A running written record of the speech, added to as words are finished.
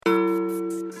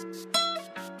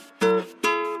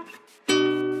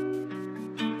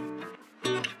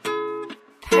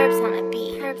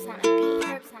Herbs on a beat.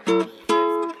 Herbs on a beat.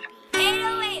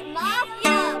 808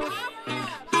 Mafia.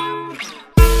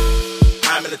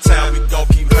 How many times we gon'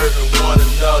 keep hurting one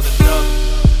another?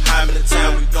 How many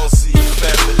times we gon' see your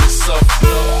family suffer?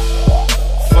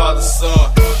 Father,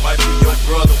 son, might be your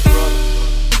brother.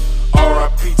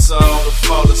 R.I.P. to all the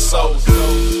fallen souls.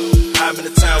 How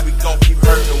many times we gon' keep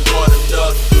hurting one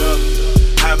another?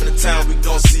 How many times we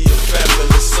gon' see your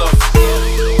family suffer?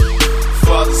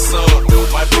 Father, son,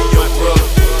 might be your brother.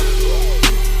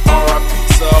 R.I.P.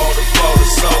 to all the fallen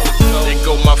souls. There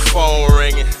go my phone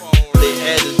ringing. They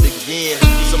at it again.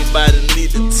 Somebody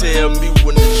need to tell me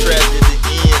when the tragedy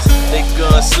ends. They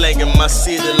gun slanging my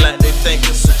city like they think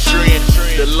it's a trend.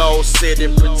 The law said they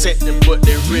protecting, but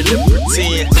they really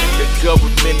pretend. The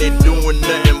government ain't doing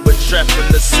nothing but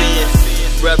trapping us in.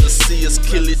 Rather see us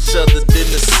kill each other than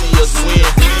to see us win.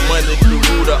 Money the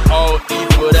root of all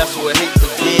evil, that's where hate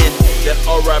begin. That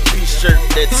R.I.P. shirt,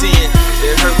 that 10,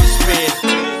 that hurt me spin.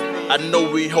 I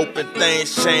know we hoping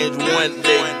things change one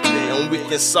day, and we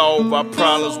can solve our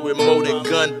problems with more than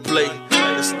gunplay.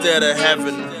 Instead of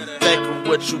having to think of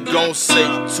what you gon' say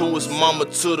to his mama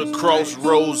to the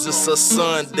crossroads, it's a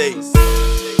Sunday.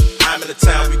 How many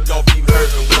times we gon' keep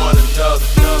hurting one another?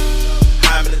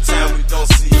 How many times we gon'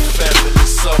 see your family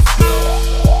suffer?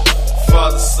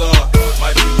 Father, son,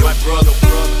 might be your brother.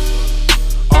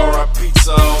 R.I.P.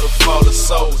 to all the fallen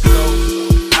souls.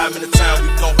 How many times we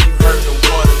gon' keep hurting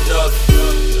one another?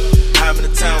 How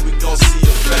many times we gon' see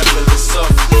your family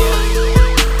suffer?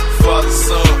 Father,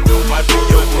 son, might be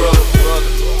your brother.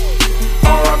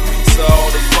 R.I.P. to all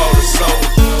the fallen souls.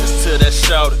 It's to that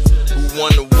shouter who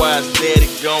wonder why his daddy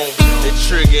gone. That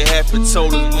trigger happy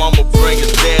told his mama bring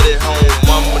his daddy home.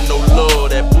 Mama no love,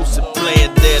 that Boosie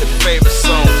playing daddy favorite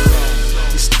songs.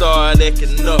 He started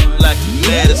acting up like he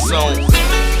mad at songs.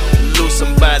 Lose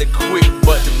somebody quick,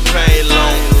 but the pain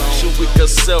long. She weak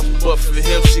herself, but for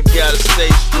him she gotta stay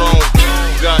strong.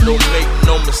 God don't make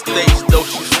no mistakes, though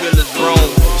she feel it's wrong.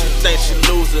 She thinks she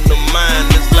losing her mind,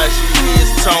 it's like she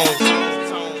hears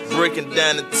tone. Breaking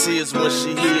down in tears when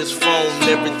she hears phone.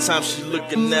 Every time she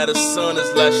looking at her son,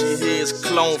 it's like she hears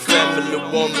clone. Family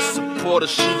wanna support her,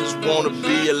 she just wanna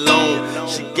be alone.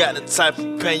 She got the type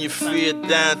of pain you feel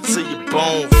down to your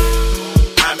bones.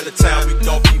 How many times we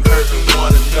gon' keep hurting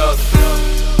one another?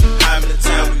 How many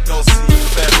times we gon' see your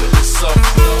family suffer?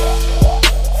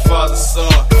 Father,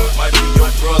 son, might be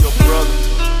your brother.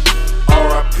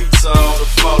 R.I.P. to all the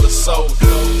fallen souls.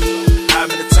 How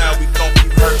many times we gon'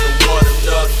 keep hurting one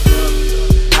another?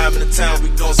 How many times we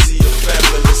gon' see your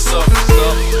family suffer?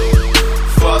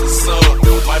 Father, son,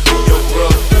 might be your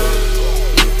brother.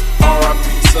 R.I.P.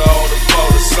 to all the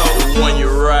fallen souls. The one you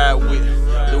ride with,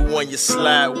 the one you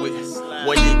slide with,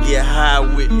 when you get high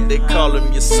with, they call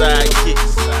them your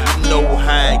sidekicks. You know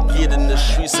how I get in the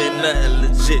streets, ain't nothing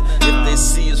legit. If they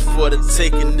see us for the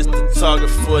taking, it's the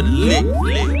target for the lick.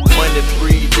 Money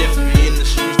breed envy in the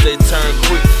streets, they turn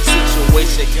quick.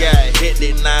 Situation got hit,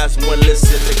 they knives one less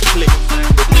in the click.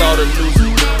 The thought of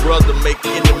losing your brother make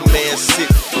any man sick.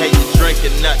 Hey, you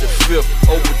drinking out the fifth,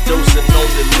 overdosing on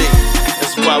the lick.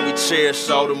 That's why we cherish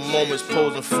all the moments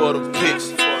posing for them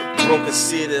pics. Broken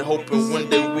city, hoping one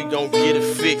day we gon' get it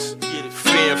fixed.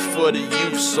 Fearing for the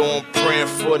youth, so I'm praying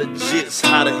for the jits.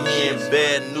 How to hear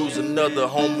bad news, another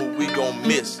homie we gon'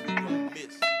 miss.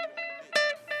 It's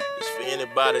for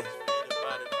anybody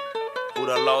who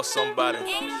done lost somebody.